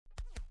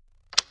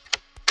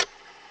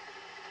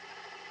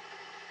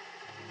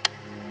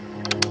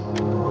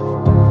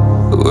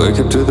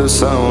Wake up to the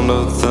sound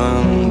of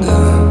thunder,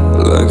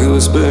 like it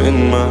whisper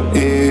in my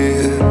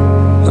ear.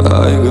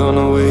 Are you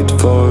gonna wait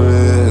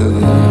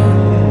forever?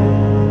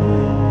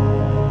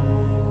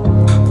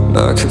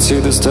 I can see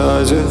the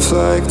stars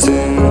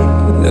reflecting.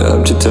 The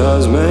empty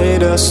tires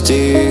made us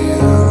steal.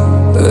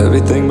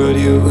 Everything but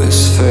you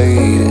is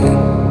fading.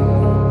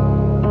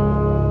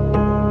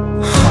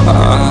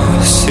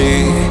 I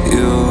see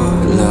your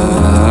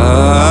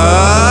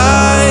light.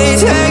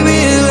 Take me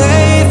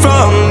away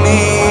from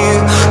me,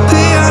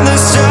 beyond the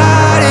stratosphere.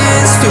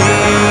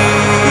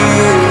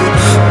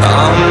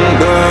 I'm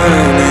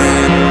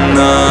burning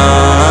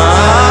up.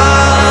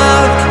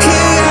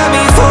 You got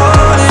me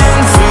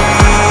falling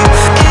free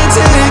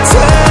into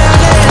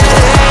eternity.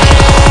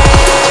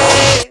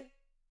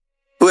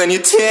 When you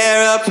tear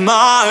up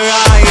my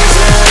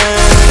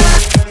horizon,